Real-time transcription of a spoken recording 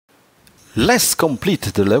Let's complete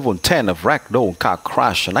the level 10 of Ragdoll Car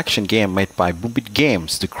Crash, an action game made by BoomBit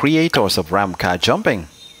Games, the creators of ram car jumping.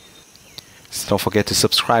 So don't forget to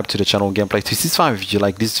subscribe to the channel Gameplay 365 if you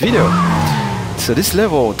like this video. So this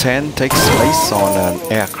level 10 takes place on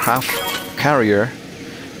an aircraft carrier.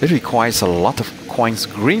 It requires a lot of coins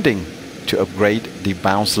grinding to upgrade the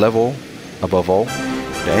bounce level. Above all,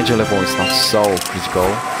 the engine level is not so critical.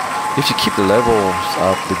 If you keep the levels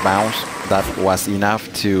of the bounce that was enough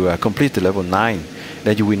to complete the level 9,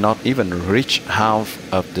 then you will not even reach half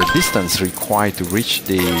of the distance required to reach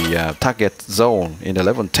the target zone in the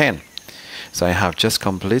level 10. So I have just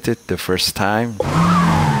completed the first time.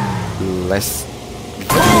 Let's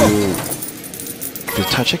view the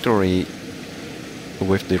trajectory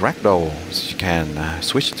with the ragdoll. So you can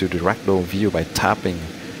switch to the ragdoll view by tapping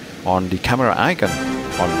on the camera icon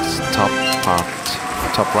on the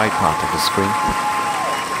top right part of the screen.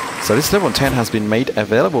 So this level 10 has been made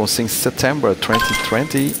available since September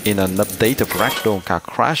 2020 in an update of Ragdoll Car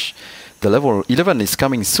Crash. The level 11 is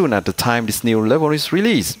coming soon at the time this new level is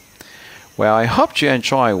released. Well, I hope you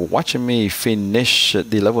enjoy watching me finish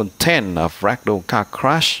the level 10 of Ragdoll Car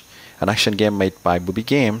Crash, an action game made by BoomBit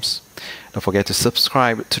Games. Don't forget to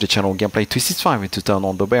subscribe to the channel Gameplay 365 and to turn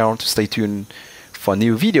on the bell to stay tuned for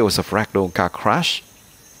new videos of Ragdoll Car Crash.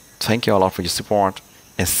 Thank you a lot for your support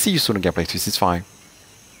and see you soon on Gameplay 365.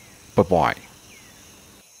 Bye bye.